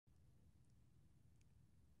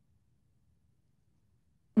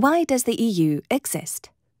Why does the EU exist?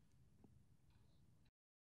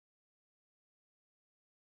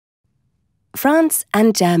 France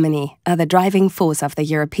and Germany are the driving force of the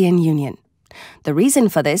European Union. The reason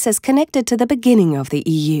for this is connected to the beginning of the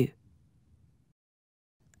EU.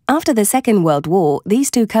 After the Second World War, these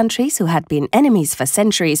two countries, who had been enemies for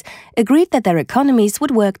centuries, agreed that their economies would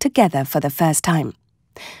work together for the first time.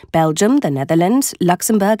 Belgium, the Netherlands,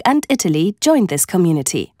 Luxembourg and Italy joined this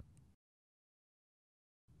community.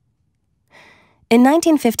 In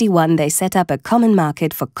 1951, they set up a common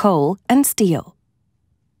market for coal and steel.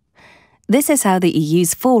 This is how the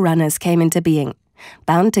EU's forerunners came into being,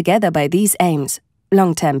 bound together by these aims: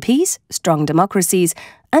 long-term peace, strong democracies,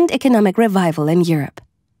 and economic revival in Europe.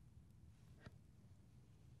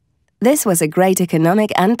 This was a great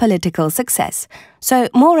economic and political success, so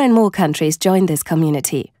more and more countries joined this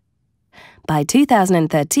community. By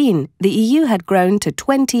 2013, the EU had grown to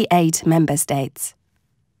 28 member states.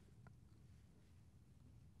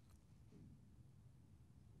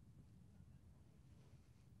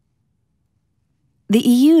 The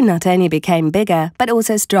EU not only became bigger, but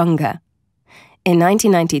also stronger. In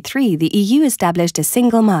 1993, the EU established a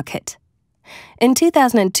single market. In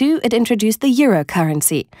 2002, it introduced the euro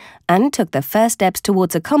currency and took the first steps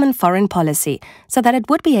towards a common foreign policy so that it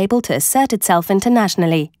would be able to assert itself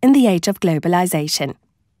internationally in the age of globalization.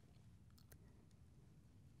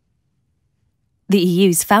 The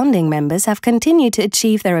EU's founding members have continued to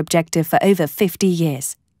achieve their objective for over 50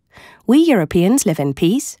 years. We Europeans live in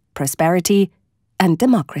peace, prosperity, and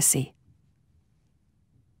democracy.